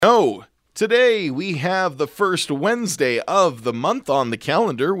So, today we have the first Wednesday of the month on the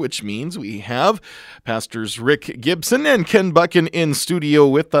calendar, which means we have Pastors Rick Gibson and Ken Buchan in studio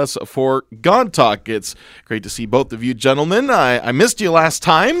with us for God Talk. It's great to see both of you gentlemen. I missed you last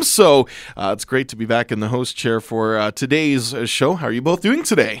time, so it's great to be back in the host chair for today's show. How are you both doing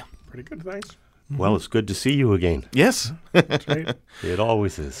today? Pretty good, thanks. Well, it's good to see you again. Yes. That's right. It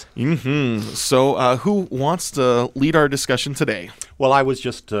always is. So, who wants to lead our discussion today? Well, I was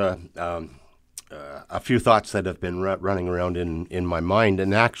just a few thoughts that have been running around in my mind,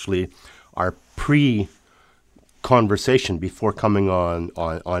 and actually our pre-conversation before coming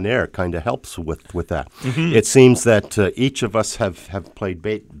on air kind of helps with that. It seems that each of us have played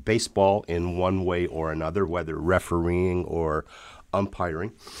baseball in one way or another, whether refereeing or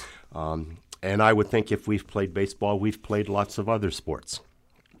umpiring. And I would think if we've played baseball, we've played lots of other sports.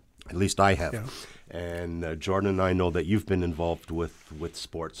 At least I have. Yeah. And Jordan and I know that you've been involved with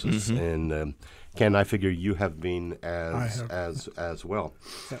sports. And Ken, I figure you have been as well.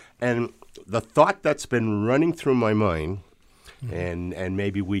 Yeah. And the thought that's been running through my mind, and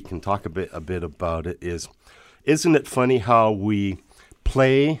maybe we can talk a bit about it, is, isn't it funny how we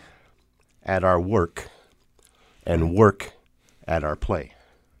play at our work and work at our play?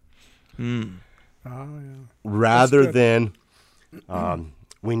 Rather than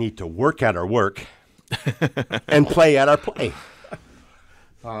we need to work at our work and play at our play.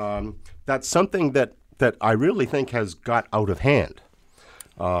 That's something that I really think has got out of hand.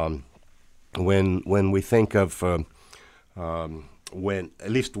 When we think of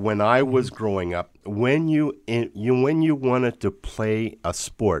when I was growing up, when you wanted to play a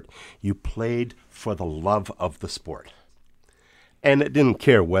sport, you played for the love of the sport. And it didn't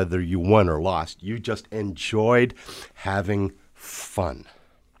care whether you won or lost. You just enjoyed having fun.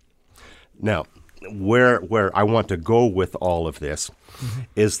 Now, where I want to go with all of this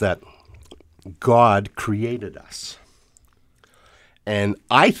is that God created us. And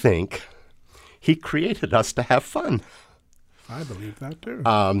I think he created us to have fun. I believe that too.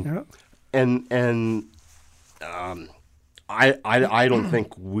 I don't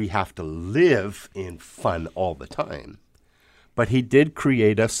think we have to live in fun all the time. But he did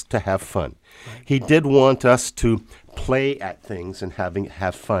create us to have fun. Right. He did want us to play at things and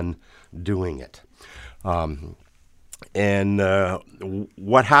have fun doing it.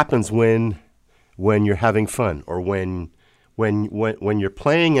 What happens when you're having fun, or when you're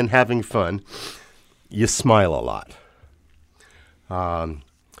playing and having fun? You smile a lot.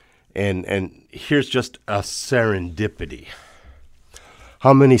 And here's just a serendipity.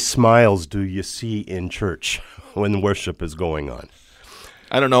 How many smiles do you see in church when worship is going on?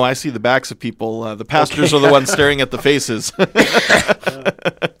 I don't know. I see the backs of people. The pastors are the ones staring at the faces.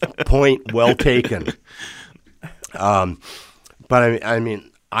 Point well taken. But I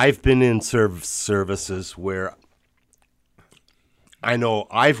mean, I've been in services where I know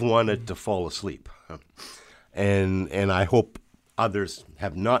I've wanted to fall asleep, and I hope others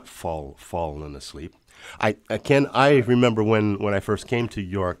have not fallen asleep. I remember when I first came to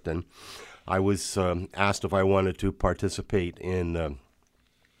Yorkton, I was asked if I wanted to participate in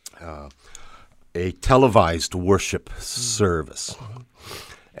a televised worship service.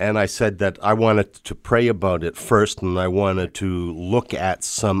 And I said that I wanted to pray about it first, and I wanted to look at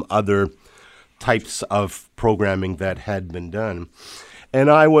some other types of programming that had been done. And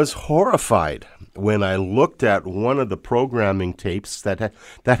I was horrified when I looked at one of the programming tapes that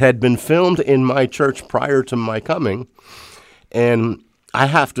had been filmed in my church prior to my coming. And I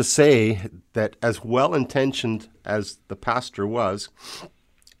have to say that as well-intentioned as the pastor was,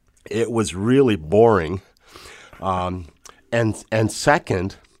 it was really boring. And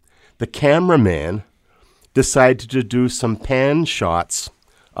second, the cameraman decided to do some pan shots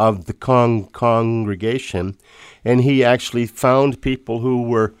of the congregation, and he actually found people who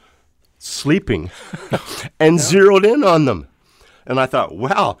were sleeping and zeroed in on them. And I thought,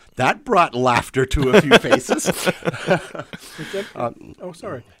 wow, that brought laughter to a few faces.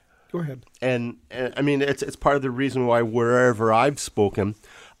 Sorry. Go ahead. And I mean, it's part of the reason why wherever I've spoken,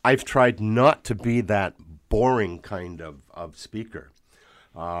 I've tried not to be that boring kind of speaker.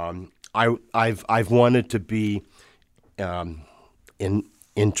 I've wanted to be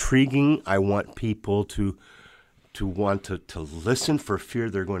intriguing. I want people to want to listen for fear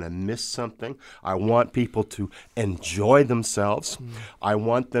they're going to miss something. I want people to enjoy themselves. I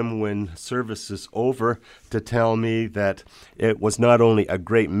want them, when service is over, to tell me that it was not only a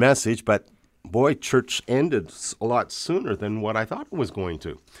great message, but boy, church ended a lot sooner than what I thought it was going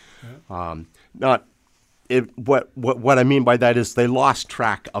to. Yeah. What I mean by that is they lost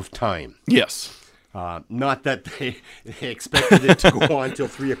track of time. Yes. Not that they expected it to go on till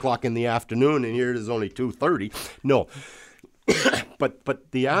 3 o'clock in the afternoon, and here it is only 2:30. No,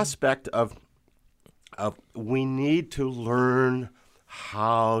 but the aspect of we need to learn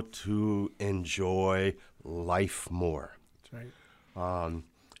how to enjoy life more. That's right.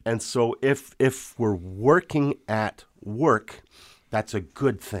 And so if we're working at work, that's a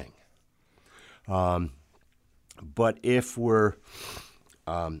good thing. But if we're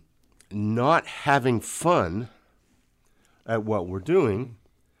not having fun at what we're doing,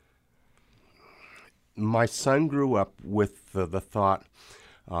 my son grew up with the thought,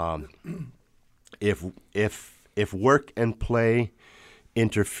 if work and play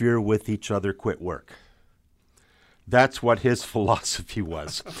interfere with each other, quit work. That's what his philosophy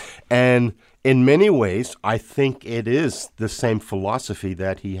was. And in many ways, I think it is the same philosophy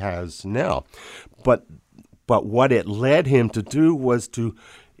that he has now. But what it led him to do was to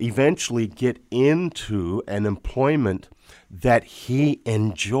eventually get into an employment that he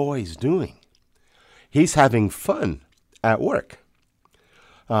enjoys doing. He's having fun at work,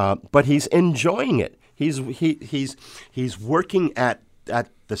 but he's enjoying it. He's working at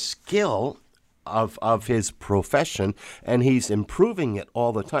the skill of his profession, and he's improving it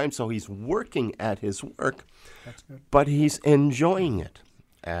all the time. So he's working at his work, but he's enjoying it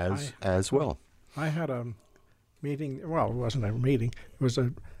as well. I had a meeting. Well, it wasn't a meeting. It was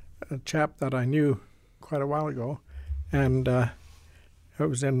a chap that I knew quite a while ago, and it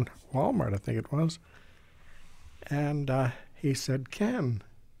was in Walmart, I think it was. And he said, "Ken,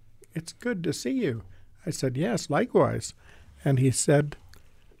 it's good to see you." I said, "Yes, likewise." And he said,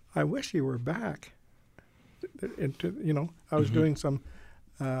 "I wish you were back." I was doing some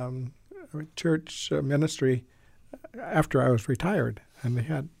church ministry after I was retired, and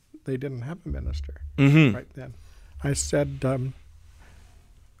they didn't have a minister right then. I said,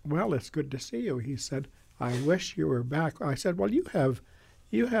 "Well, it's good to see you." He said, "I wish you were back." I said, "Well, you have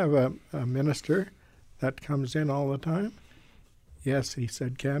a minister that comes in all the time." "Yes," he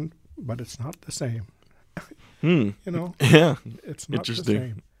said, "Ken, but it's not the same." Yeah. It's not the Interesting.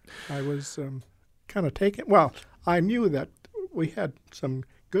 same. I was kind of taken. Well, I knew that we had some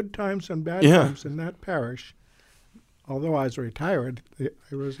good times and bad times in that parish. Although I was retired,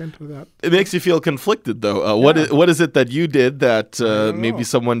 I was into that. It makes you feel conflicted, though. What is it that you did that maybe know.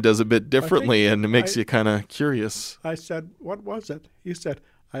 someone does a bit differently, think and it makes you kind of curious? I said, "What was it?" He said,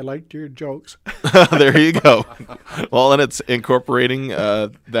 "I liked your jokes." There you go. Well, and it's incorporating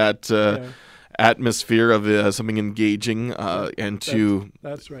that atmosphere of something engaging and to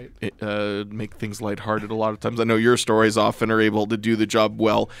That's right. make things lighthearted a lot of times. I know your stories often are able to do the job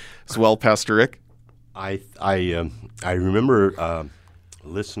well as well, Pastor Rick. I remember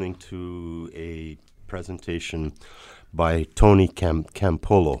listening to a presentation by Tony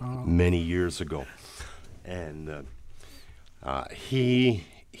Campolo many years ago, and he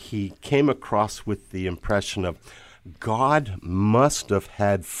came across with the impression of God must have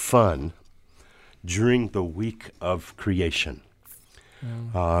had fun during the week of creation.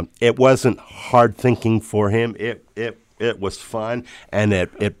 It wasn't hard thinking for him. It was fun, and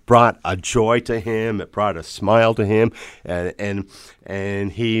it brought a joy to him. It brought a smile to him,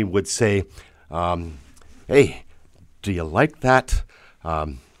 and he would say, "Hey, do you like that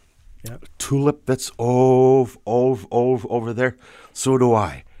tulip that's over there? So do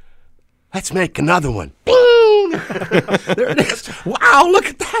I. Let's make another one." Boom! There it is. Wow! Look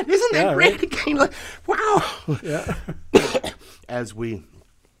at that! Isn't that great? Right? Wow! Yeah.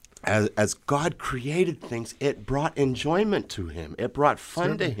 As God created things, it brought enjoyment to him. It brought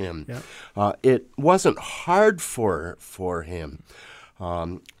fun to him. Yeah. It wasn't hard for him.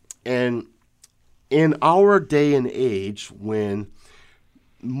 And in our day and age, when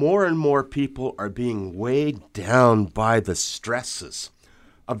more and more people are being weighed down by the stresses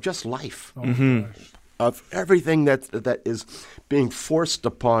of just life, of everything that is being forced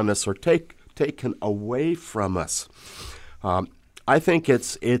upon us or taken away from us, I think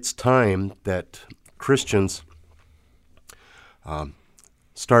it's time that Christians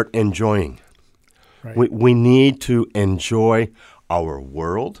start enjoying. Right. We need to enjoy our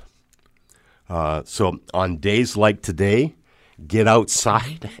world. So on days like today, get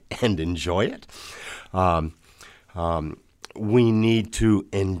outside and enjoy it. We need to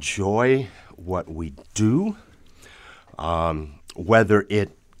enjoy what we do, whether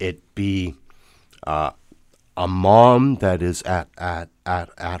it be a mom that is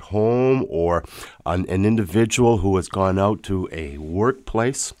at home or an individual who has gone out to a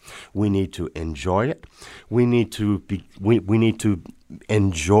workplace. We need to enjoy it. We need to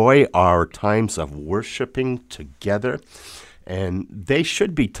enjoy our times of worshiping together And they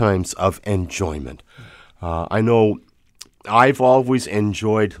should be times of enjoyment. I know I've always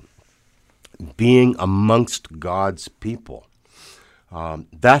enjoyed being amongst God's people.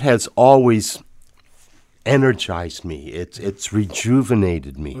 That has always energized me. It's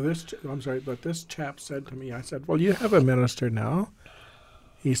rejuvenated me. Well, I'm sorry, but this chap said to me, I said, well, you have a minister now.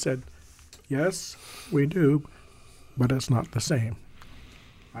 He said, yes, we do, but it's not the same.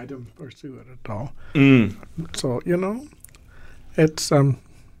 I didn't pursue it at all. So, it's,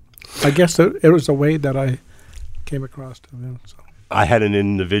 I guess it was a way that I came across to him. So. I had an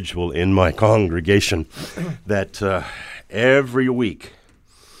individual in my congregation that every week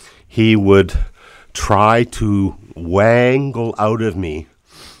he would try to wangle out of me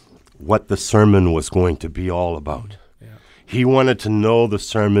what the sermon was going to be all about. Yeah. He wanted to know the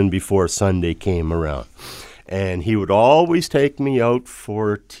sermon before Sunday came around. And he would always take me out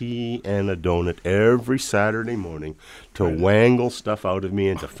for tea and a donut every Saturday morning to wangle stuff out of me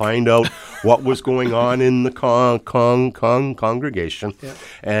and to find out what was going on in the congregation. Yeah.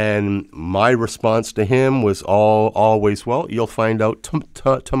 And my response to him was always, well, you'll find out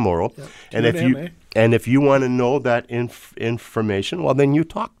tomorrow. Yeah. And if you want to know that information, well, then you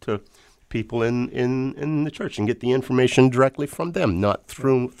talk to people in the church and get the information directly from them, not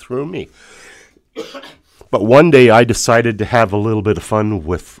through me. But one day I decided to have a little bit of fun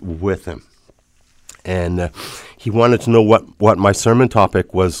with him. And he wanted to know what my sermon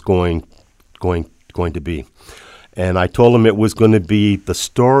topic was going to be. And I told him it was going to be the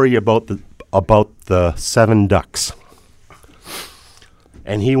story about the 7 ducks.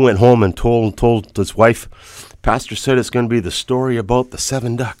 And he went home and told his wife, Pastor said it's going to be the story about the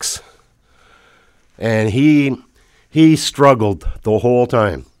 7 ducks. And he struggled the whole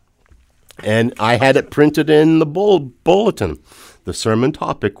time. And I had it printed in the bulletin. The sermon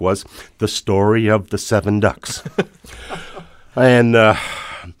topic was the story of the 7 ducks. And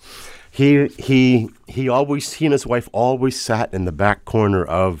he and his wife always sat in the back corner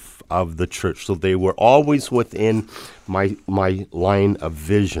of the church, so they were always within my line of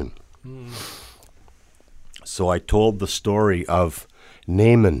vision. So I told the story of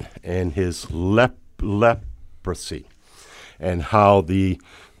Naaman and his leprosy, and how the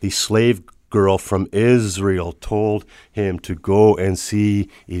slave girl from Israel told him to go and see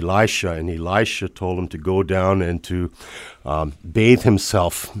Elisha, and Elisha told him to go down and to bathe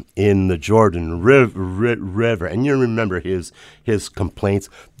himself in the Jordan River. And you remember his complaints.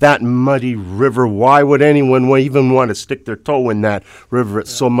 That muddy river, why would anyone even want to stick their toe in that river?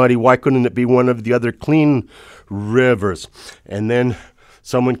 It's so muddy. Why couldn't it be one of the other clean rivers? And then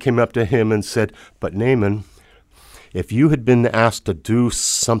someone came up to him and said, but Naaman, if you had been asked to do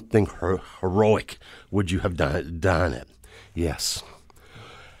something heroic, would you have done it? Yes.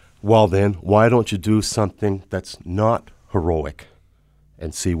 Well then, why don't you do something that's not heroic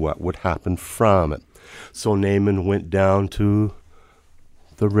and see what would happen from it? So Naaman went down to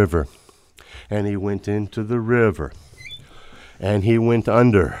the river, and he went into the river, and he went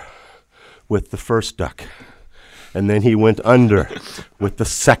under with the first duck. And then he went under with the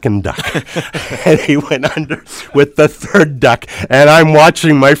second duck. And he went under with the third duck. And I'm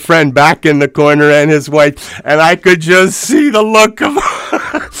watching my friend back in the corner and his wife, and I could just see the look of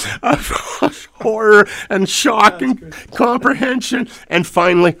horror and shock and comprehension, and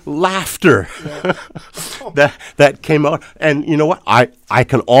finally laughter that came out. And you know what? I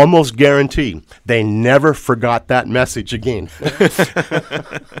can almost guarantee they never forgot that message again.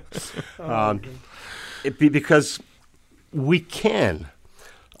 Because we can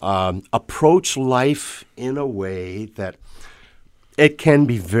approach life in a way that it can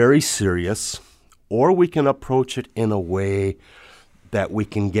be very serious, or we can approach it in a way that we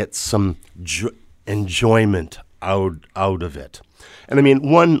can get some enjoyment out of it. And I mean,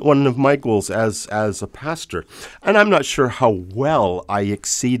 one of my goals as a pastor, and I'm not sure how well I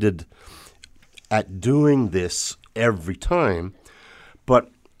exceeded at doing this every time,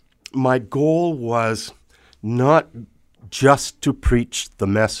 but my goal was not just to preach the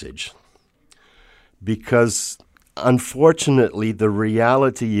message, because unfortunately the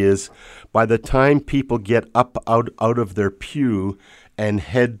reality is by the time people get up out of their pew and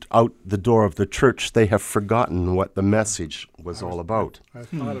head out the door of the church, they have forgotten what the message was all about. I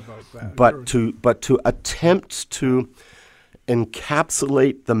thought about that. But to attempt to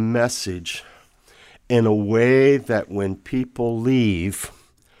encapsulate the message in a way that when people leave,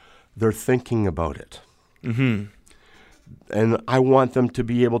 they're thinking about it. Mm-hmm. And I want them to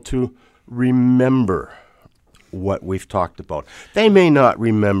be able to remember what we've talked about. They may not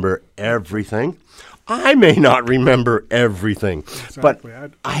remember everything. I may not remember everything. Exactly.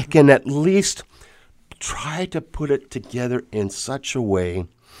 But I can at least try to put it together in such a way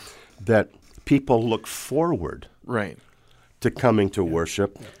that people look forward Right. to coming to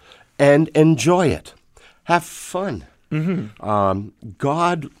worship and enjoy it. Have fun.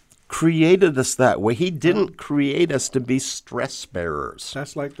 God created us that way. He didn't create us to be stress bearers.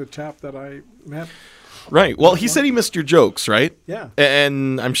 That's like the chap that I met. Right. Well, he said he missed your jokes, right? Yeah.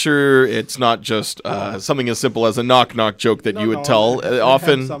 And I'm sure it's not just something as simple as a knock-knock joke that No, you would no, tell. it had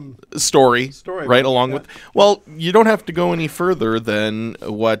Often some story right with along it, with. Well, you don't have to go any further than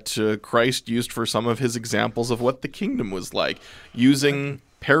what Christ used for some of his examples of what the kingdom was like, using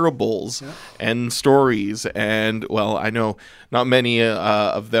parables and stories. And, well, I know not many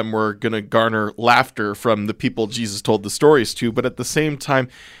of them were going to garner laughter from the people Jesus told the stories to, but at the same time,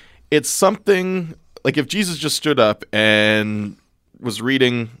 it's something... Like if Jesus just stood up and was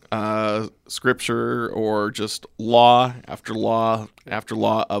reading scripture or just law after law after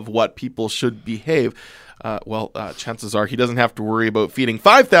law of what people should behave, chances are he doesn't have to worry about feeding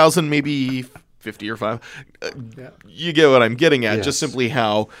 5,000, maybe 50 or 5. You get what I'm getting at. Yes. Just simply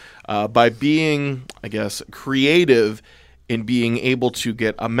how by being, I guess, creative in being able to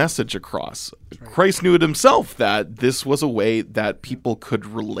get a message across. Christ knew it himself that this was a way that people could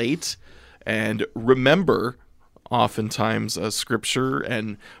relate and remember oftentimes scripture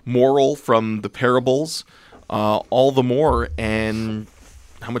and moral from the parables all the more, and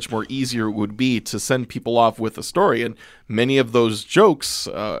how much more easier it would be to send people off with a story. And many of those jokes,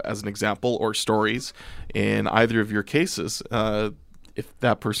 as an example, or stories in either of your cases, if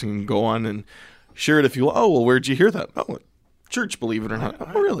that person can go on and share it if you will. Oh, well, where'd you hear that? Oh, church, believe it or not.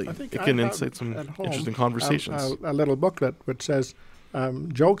 Oh, really? I think It I can have incite some at home, interesting conversations. A little booklet which says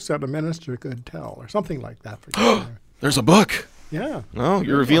jokes that a minister could tell, or something like that. For example. There's a book. Yeah. Oh,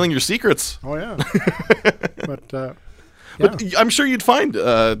 you're revealing your secrets. Oh, yeah. But I'm sure you'd find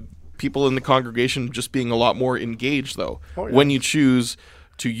people in the congregation just being a lot more engaged, though, when you choose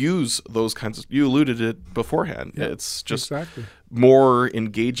to use those kinds of... You alluded to it beforehand. Yeah, it's just exactly. more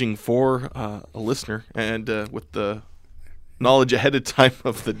engaging for a listener, and with the knowledge ahead of time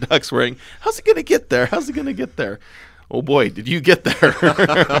of the ducks wearing, how's it going to get there? How's it going to get there? Oh, boy, did you get there.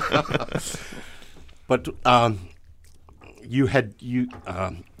 But you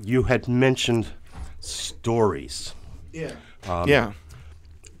had mentioned stories. Yeah.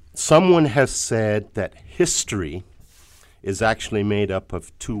 Someone has said that history is actually made up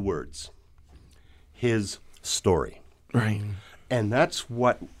of 2 words: his story. Right. And that's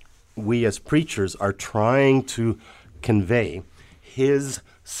what we as preachers are trying to convey, his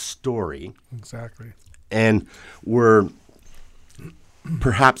story. Exactly. And we're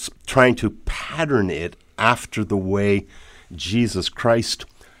perhaps trying to pattern it after the way Jesus Christ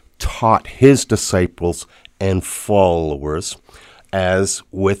taught his disciples and followers, as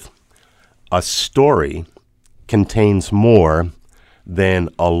with a story contains more than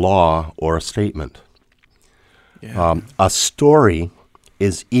a law or a statement. Yeah. A story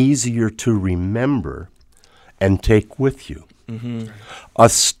is easier to remember and take with you. Mm-hmm. A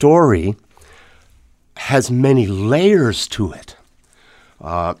story has many layers to it.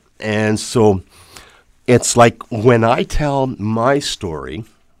 And so it's like when I tell my story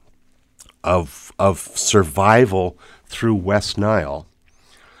of survival through West Nile,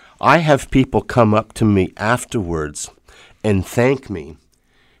 I have people come up to me afterwards and thank me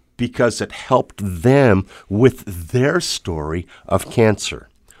because it helped them with their story of cancer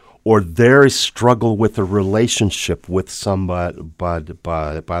or their struggle with a relationship with somebody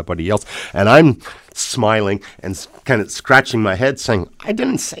else. And I'm smiling and kind of scratching my head saying, I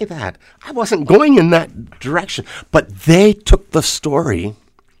didn't say that. I wasn't going in that direction. But they took the story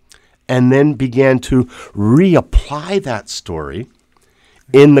and then began to reapply that story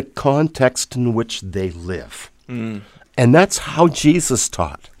in the context in which they live. Mm. And that's how Jesus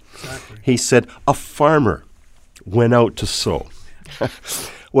taught. Exactly. He said, a farmer went out to sow.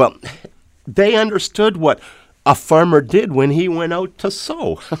 Well, they understood what a farmer did when he went out to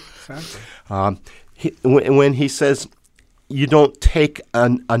sow. Exactly. When he says, you don't take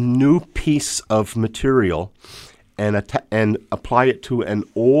a new piece of material and apply it to an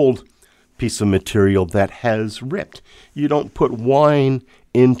old piece of material that has ripped. You don't put wine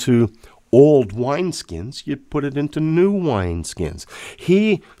into old wineskins, you put it into new wineskins.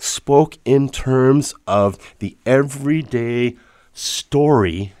 He spoke in terms of the everyday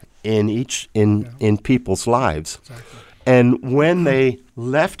story in people's lives. Exactly. And when they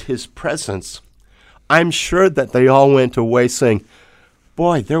left his presence, I'm sure that they all went away saying,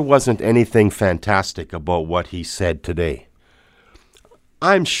 boy, there wasn't anything fantastic about what he said today.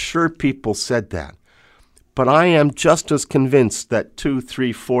 I'm sure people said that. But I am just as convinced that 2,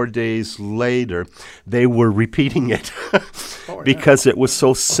 3, 4 days later, they were repeating it because it was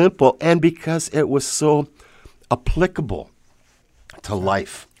so simple and because it was so applicable to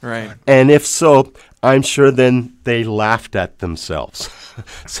life. Right. And if so, I'm sure then they laughed at themselves,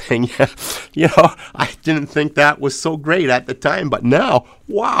 saying, yeah, I didn't think that was so great at the time, but now,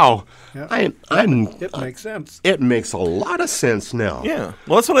 wow, Yeah. It makes sense. It makes a lot of sense now. Yeah.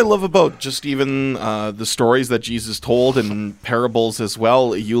 Well, that's what I love about just even the stories that Jesus told and parables as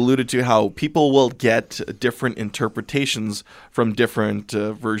well. You alluded to how people will get different interpretations from different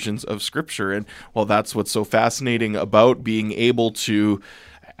versions of Scripture. And, well, that's what's so fascinating about being able to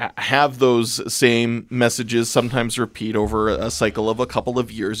have those same messages sometimes repeat over a cycle of a couple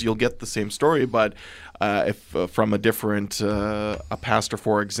of years. You'll get the same story, but if from a different a pastor,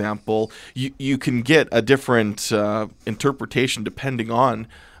 for example, you can get a different interpretation depending on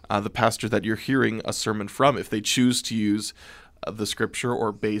the pastor that you're hearing a sermon from, if they choose to use the Scripture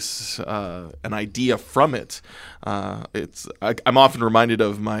or base an idea from it. I'm often reminded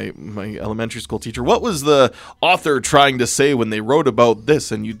of my elementary school teacher. What was the author trying to say when they wrote about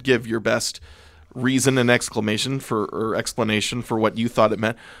this? And you'd give your best reason and explanation for what you thought it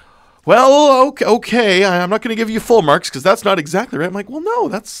meant. Well, okay, I'm not going to give you full marks because that's not exactly right. I'm like, well, no,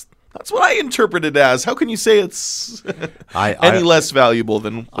 that's what I interpret it as. How can you say it's any less valuable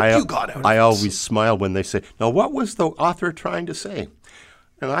than what you got out of it? I always smile when they say, "Now, what was the author trying to say?"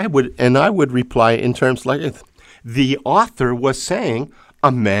 And I would reply in terms like this: the author was saying,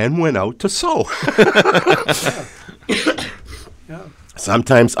 "A man went out to sow." Yeah.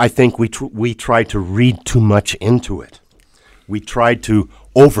 Sometimes I think we try to read too much into it. We try to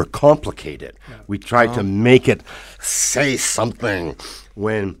overcomplicate it. Yeah. We try to make it say something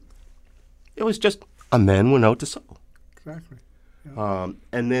when it was just a man went out to sow. Exactly. Yeah.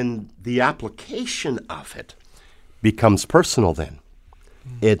 And then the application of it becomes personal then.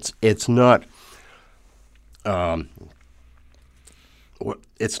 It's not a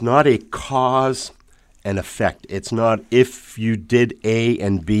cause and effect. It's not if you did A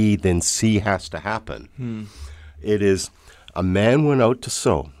and B, then C has to happen. It is a man went out to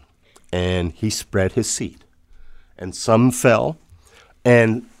sow, and he spread his seed. And some fell,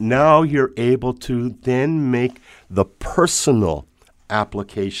 and now you're able to then make the personal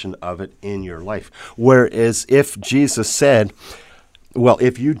application of it in your life. Whereas if Jesus said, well,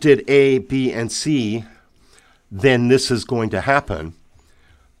 if you did A, B, and C, then this is going to happen,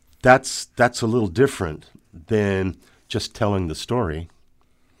 that's a little different than just telling the story.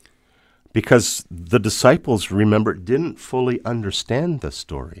 Because the disciples, remember, didn't fully understand the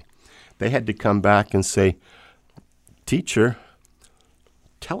story. They had to come back and say, "Teacher,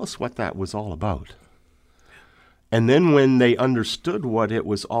 tell us what that was all about." And then when they understood what it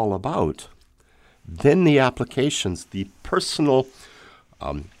was all about, then the applications, the personal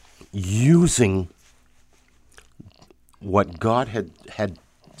using what God had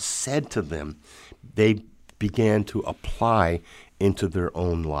said to them, they began to apply into their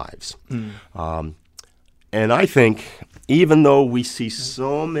own lives. And I think, even though we see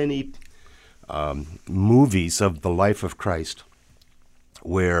so many movies of the life of Christ,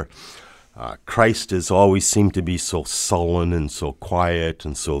 where Christ is always seemed to be so sullen and so quiet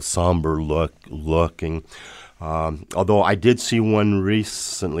and so somber looking. Although I did see one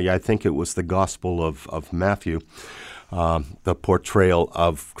recently, I think it was the Gospel of Matthew, the portrayal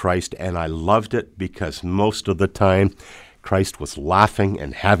of Christ, and I loved it because most of the time Christ was laughing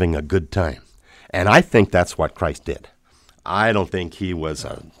and having a good time. And I think that's what Christ did. I don't think he was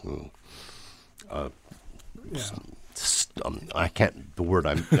I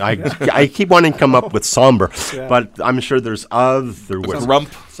keep wanting to come up with somber, but I'm sure there's other words.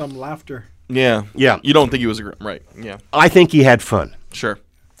 Grump. Some laughter. Yeah. Yeah. You don't think he was a grump, right? Yeah. I think he had fun. Sure.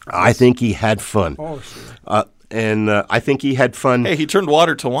 I think he had fun. Oh, sure. And I think he had fun. Hey, he turned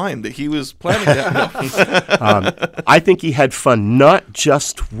water to wine. That he was planning that. No. I think he had fun not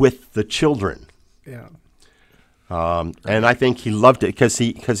just with the children. Yeah. And I think he loved it because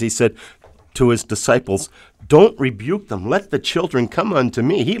he said to his disciples, "Don't rebuke them. Let the children come unto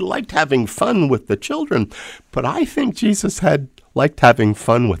me." He liked having fun with the children. But I think Jesus liked having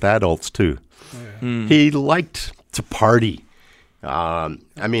fun with adults too. Oh, yeah. He liked to party.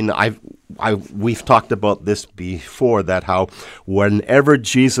 We've talked about this before, that how whenever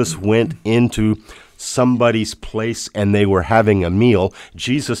Jesus went into somebody's place and they were having a meal,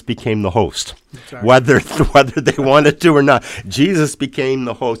 Jesus became the host. Exactly. Whether they wanted to or not, Jesus became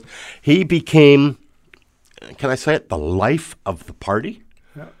the host. He became, can I say it, the life of the party?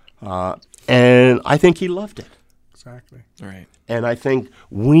 Yeah. And I think he loved it. Exactly. Right. And I think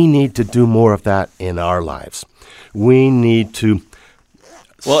we need to do more of that in our lives. We need to.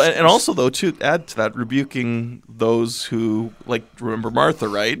 Well, and also, though, to add to that, rebuking those who, like, remember Martha,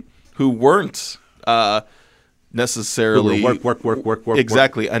 right? Who weren't necessarily... Work.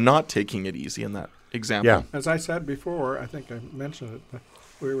 Exactly, and not taking it easy in that example. Yeah. As I said before, I think I mentioned it.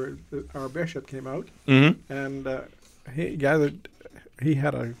 Our bishop came out, Mm-hmm. and he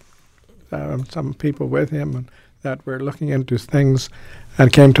had some people with him that were looking into things,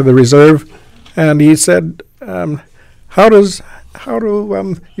 and came to the reserve, and he said, "How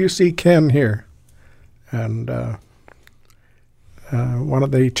do you see Ken here?" And one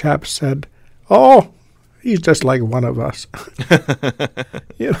of the chaps said, "Oh, he's just like one of us."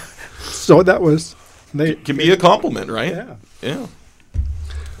 You know, so that was Can be a compliment, right? yeah.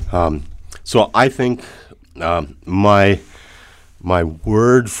 Yeah. So I think my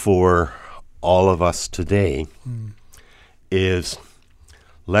word for all of us today is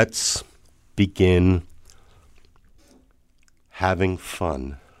let's begin having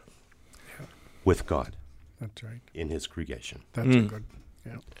fun with God That's right. in His creation. That's a good.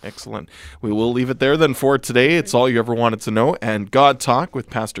 Yeah. Excellent. We will leave it there then for today. It's all you ever wanted to know. And God Talk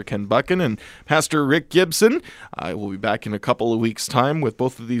with Pastor Ken Buchan and Pastor Rick Gibson. I will be back in a couple of weeks' time with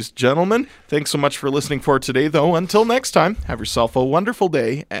both of these gentlemen. Thanks so much for listening for today, though. Until next time, have yourself a wonderful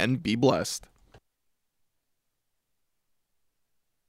day and be blessed.